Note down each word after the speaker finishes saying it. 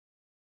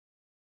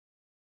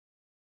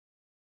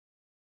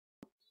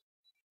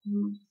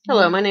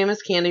Hello, my name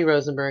is Candy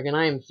Rosenberg, and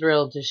I am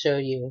thrilled to show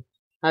you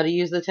how to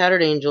use the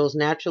Tattered Angels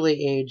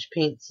naturally aged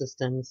paint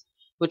systems,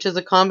 which is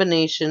a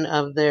combination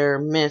of their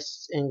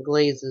mists and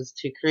glazes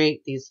to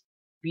create these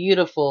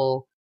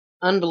beautiful,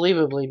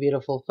 unbelievably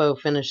beautiful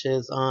faux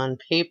finishes on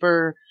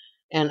paper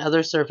and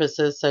other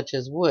surfaces such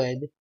as wood.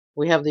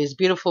 We have these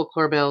beautiful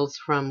corbels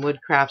from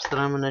WoodCrafts that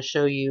I'm going to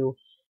show you,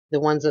 the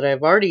ones that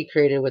I've already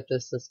created with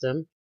this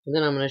system, and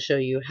then I'm going to show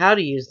you how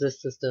to use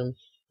this system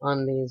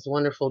on these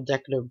wonderful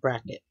decorative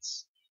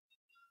brackets.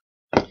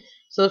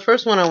 So the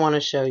first one I want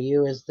to show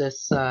you is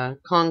this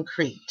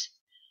concrete.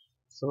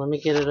 So let me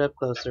get it up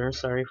closer.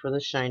 Sorry for the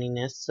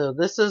shininess. So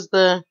this is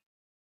the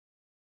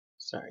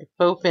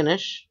faux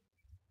finish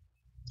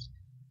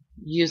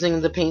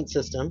using the paint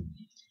system.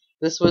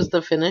 This was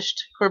the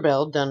finished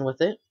corbel done with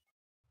it.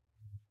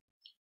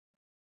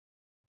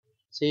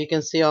 So you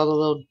can see all the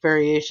little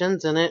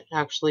variations, and it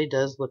actually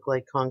does look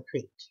like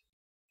concrete.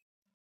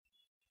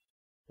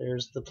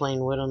 There's the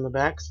plain wood on the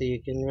back, so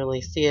you can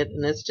really see it.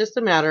 And it's just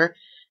a matter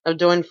of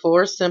doing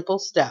 4 simple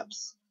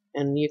steps,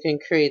 and you can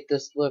create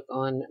this look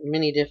on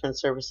many different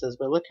surfaces.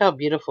 But look how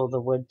beautiful the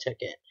wood took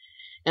it.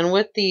 And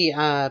with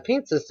the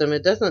paint system,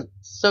 it doesn't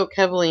soak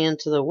heavily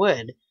into the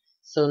wood,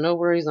 so no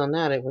worries on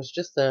that. It was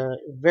just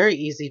very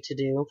easy to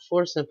do,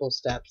 4 simple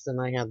steps, and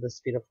I have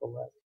this beautiful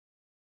look.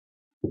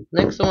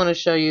 Next, I want to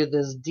show you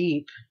this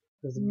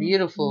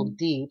beautiful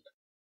deep,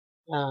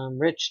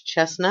 rich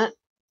chestnut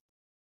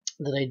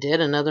that I did,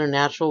 another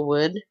natural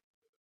wood. You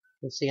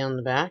can see on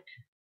the back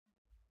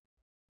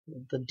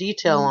the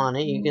detail on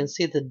it. You can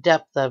see the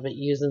depth of it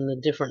using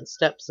the different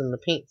steps in the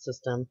paint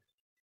system.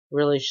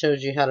 Really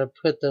shows you how to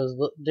put those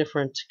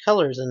different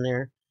colors in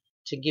there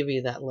to give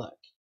you that look.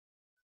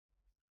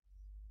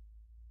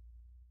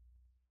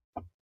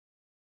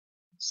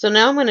 So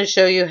now I'm going to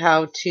show you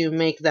how to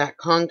make that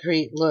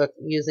concrete look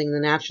using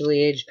the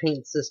naturally aged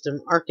paint system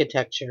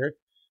architecture,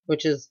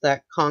 which is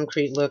that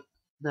concrete look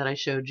that I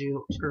showed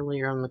you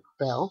earlier on the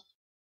bell.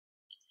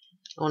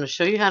 I want to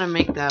show you how to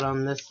make that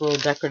on this little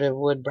decorative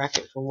wood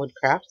bracket from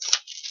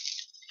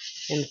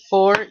WoodCrafts in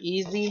 4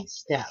 easy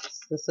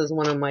steps. This is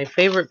one of my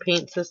favorite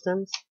paint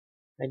systems.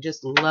 I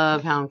just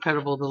love how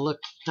incredible the look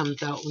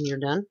comes out when you're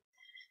done.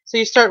 So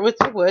you start with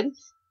your wood.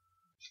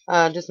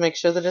 Just make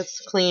sure that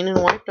it's clean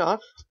and wiped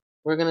off.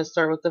 We're going to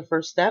start with the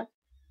first step.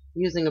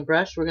 Using a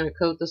brush, we're going to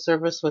coat the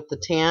surface with the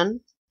tan.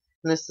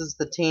 And this is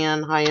the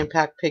tan high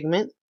impact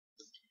pigment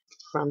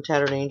from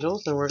Tattered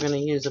Angels. And we're going to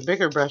use a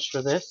bigger brush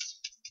for this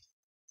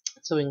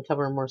so we can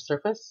cover more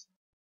surface.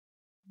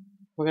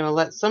 We're going to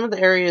let some of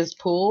the areas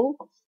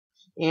pool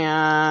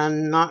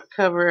and not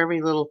cover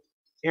every little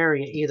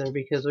area either,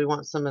 because we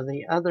want some of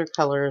the other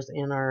colors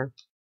in our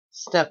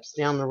steps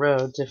down the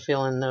road to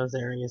fill in those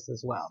areas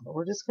as well. But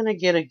we're just going to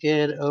get a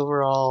good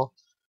overall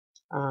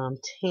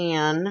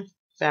tan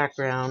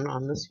background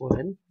on this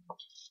wood.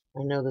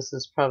 I know this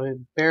is probably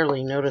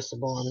barely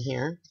noticeable on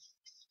here.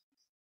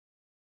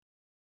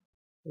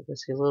 You can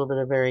see a little bit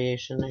of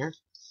variation there.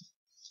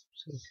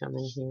 So come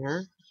in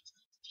here.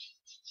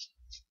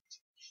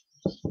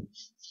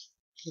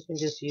 You can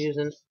just use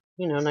a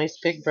nice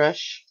big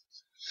brush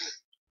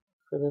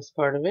for this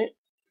part of it.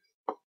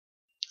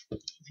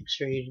 Make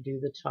sure you do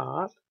the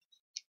top.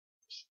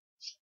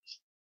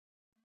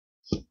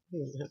 You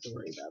don't have to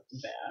worry about the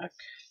back.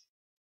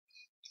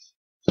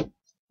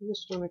 I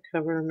just want to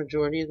cover a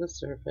majority of the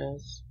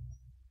surface.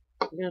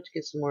 I'm going to have to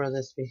get some more of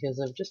this because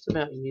I've just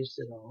about used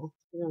it all.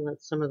 I'm going to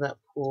let some of that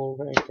pool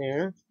right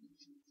there.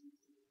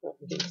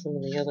 Get some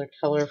of the other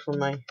color from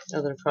my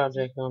other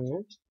project on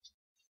there.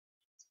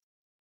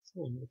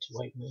 I need to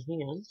wipe my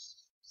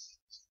hands.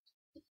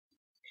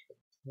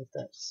 Let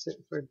that sit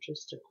for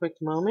just a quick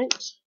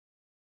moment.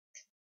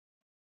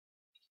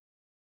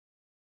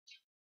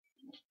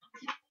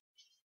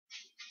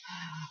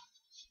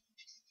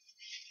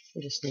 I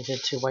just needed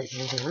to wipe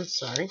my hands,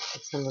 sorry.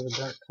 Get some of the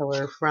dark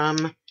color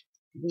from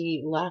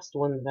the last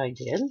one that I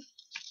did.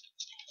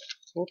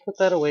 We'll put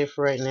that away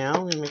for right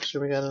now and make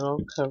sure we got it all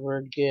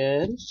covered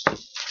good.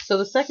 So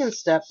the second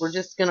step, we're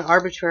just going to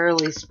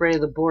arbitrarily spray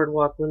the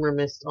boardwalk glimmer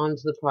mist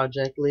onto the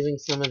project, leaving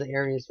some of the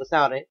areas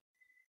without it.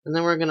 And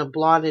then we're going to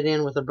blot it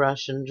in with a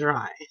brush and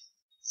dry.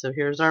 So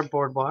here's our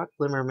boardwalk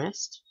glimmer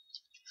mist.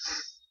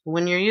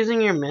 When you're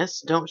using your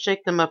mist, don't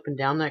shake them up and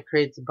down. That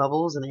creates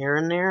bubbles and air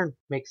in there and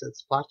makes it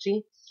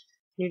splotchy.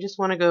 You just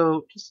want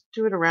to just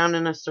do it around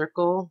in a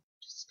circle,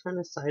 just kind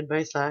of side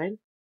by side.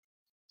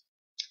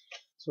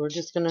 So we're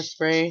just going to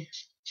spray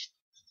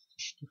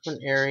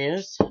different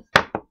areas.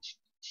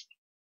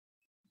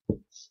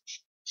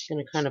 It's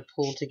going to kind of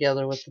pull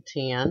together with the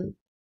tan.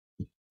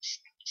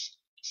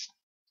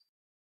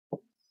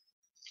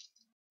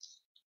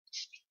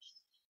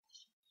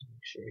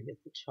 Make sure you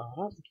get the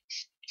top.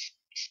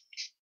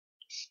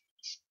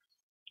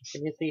 Don't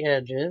forget the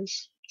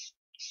edges.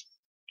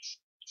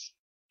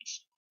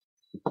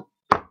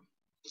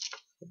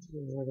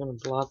 And we're going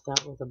to blot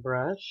that with a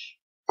brush.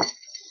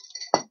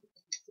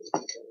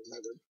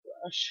 Another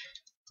brush.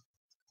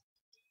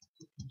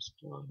 Just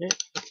blot it.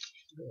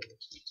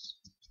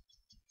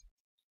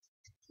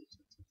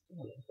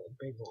 Oh, how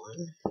big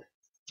one.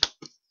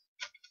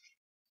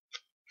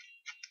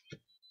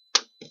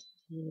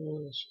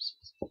 Let's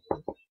just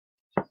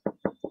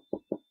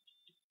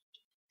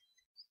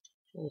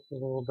make a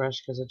little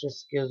brush because it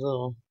just gives a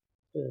little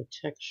bit of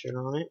texture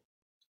on it.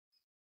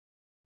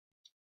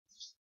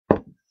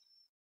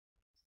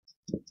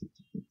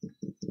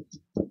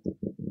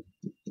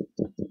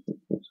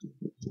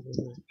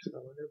 That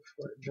color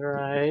before it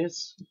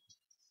dries.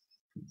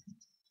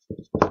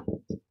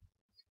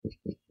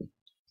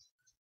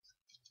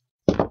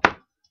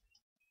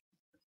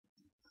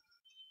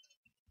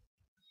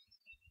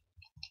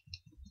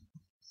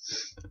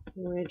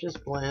 And it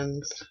just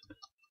blends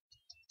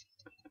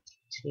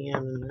tan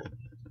and that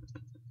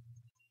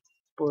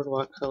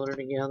boardwalk color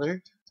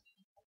together.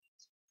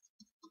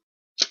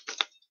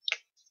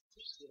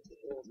 Just a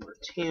little more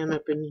tan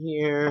up in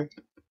here.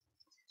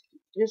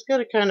 You just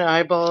gotta kind of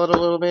eyeball it a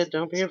little bit.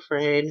 Don't be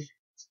afraid.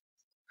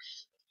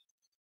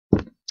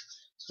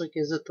 So it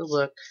gives it the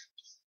look.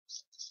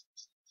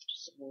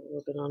 Just a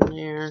little bit on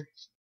there.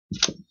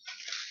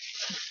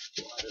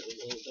 Blot it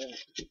a little bit.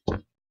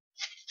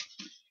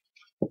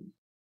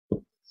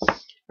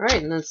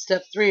 Alright, and then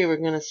step 3, we're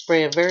going to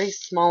spray a very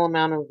small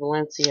amount of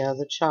Valencia,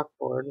 the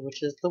chalkboard,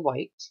 which is the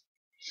white,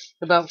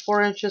 about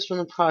 4 inches from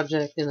the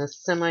project in a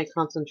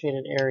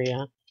semi-concentrated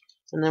area,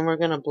 and then we're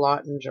going to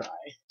blot and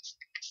dry.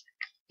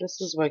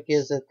 This is what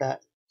gives it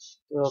that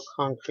real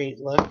concrete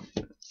look.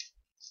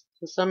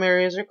 So some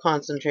areas are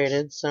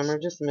concentrated, some are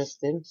just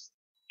misted,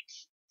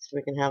 so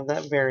we can have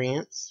that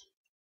variance.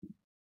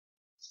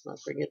 Don't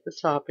forget the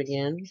top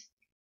again.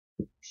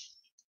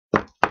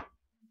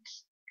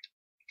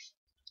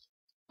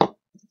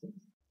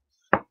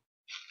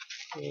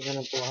 We're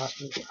going to blot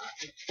and dry.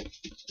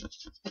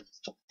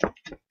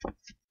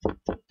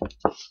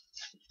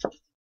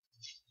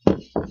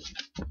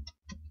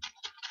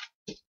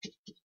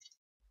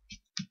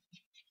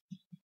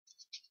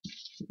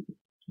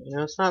 You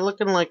know, it's not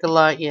looking like a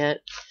lot yet.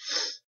 It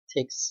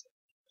takes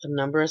a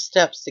number of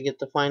steps to get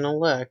the final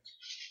look.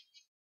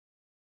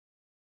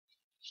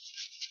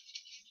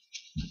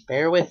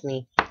 Bear with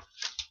me.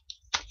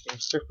 The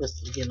surface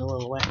is getting a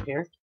little wet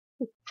here.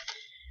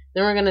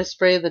 Then we're going to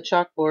spray the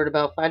chalkboard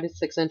about 5 to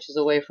 6 inches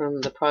away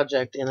from the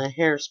project in a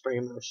hairspray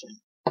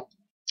motion.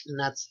 And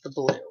that's the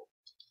blue.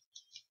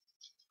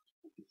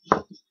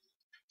 So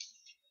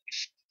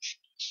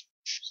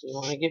you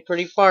want to get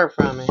pretty far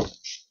from it.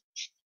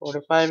 4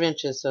 to 5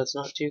 inches so it's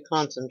not too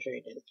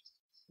concentrated.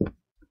 And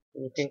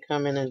you can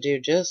come in and do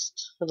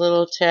just a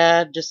little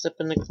tad just up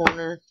in the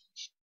corner.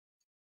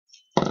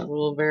 A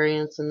little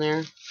variance in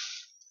there.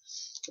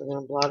 We're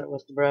going to blot it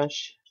with the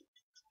brush.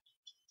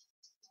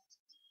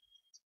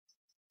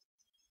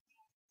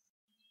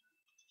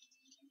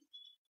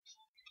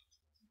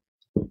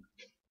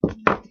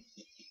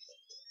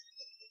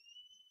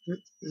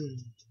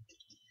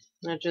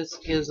 That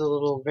just gives a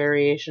little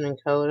variation in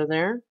color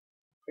there.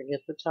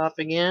 Forget the top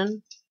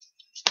again.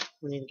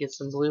 We need to get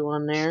some blue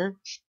on there.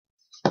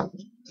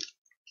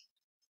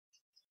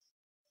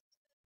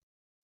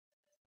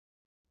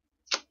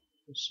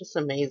 It's just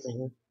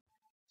amazing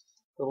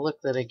the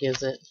look that it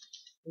gives it.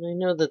 And I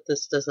know that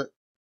this doesn't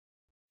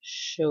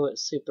show it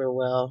super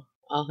well.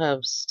 I'll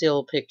have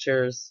still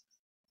pictures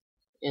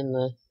in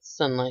the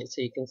sunlight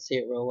so you can see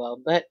it real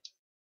well. But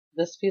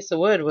this piece of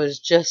wood was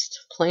just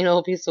plain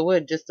old piece of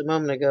wood just a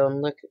moment ago,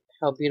 and look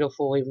how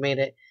beautiful we've made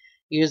it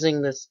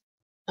using this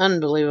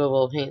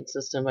unbelievable paint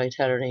system by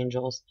Tattered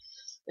Angels.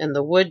 And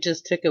the wood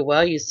just took it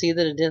well. You see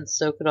that it didn't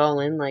soak it all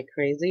in like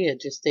crazy.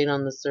 It just stayed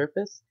on the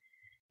surface.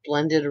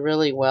 Blended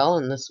really well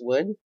in this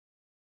wood.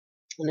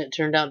 And it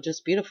turned out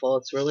just beautiful.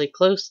 It's really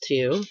close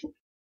to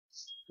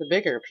the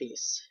bigger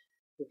piece.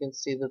 You can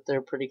see that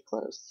they're pretty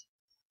close.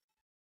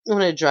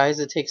 When it dries,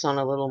 it takes on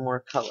a little more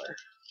color.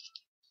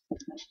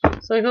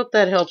 So I hope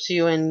that helps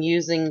you in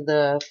using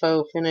the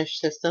faux finish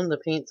system, the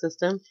paint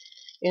system.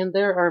 And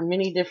there are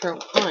many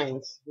different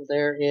kinds.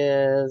 There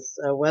is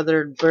a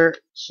weathered birch,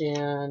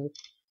 and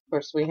of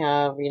course we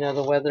have, you know,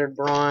 the weathered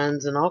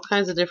bronze, and all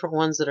kinds of different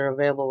ones that are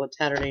available with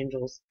Tattered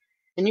Angels.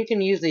 And you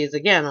can use these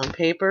again on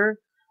paper,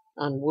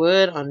 on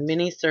wood, on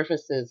many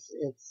surfaces.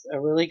 It's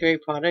a really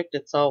great product.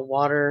 It's all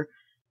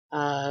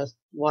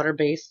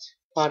water-based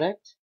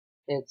product.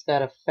 It's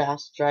got a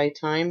fast dry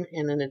time,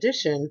 and in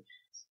addition,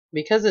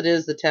 because it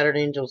is the Tattered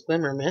Angels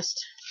Glimmer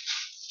Mist,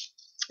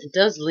 it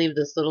does leave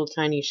this little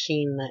tiny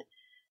sheen that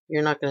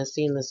you're not going to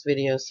see in this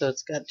video, so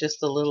it's got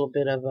just a little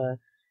bit of a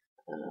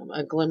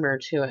glimmer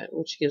to it,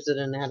 which gives it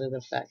an added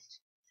effect.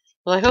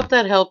 Well, I hope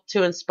that helped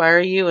to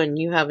inspire you, and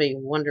you have a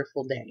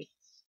wonderful day.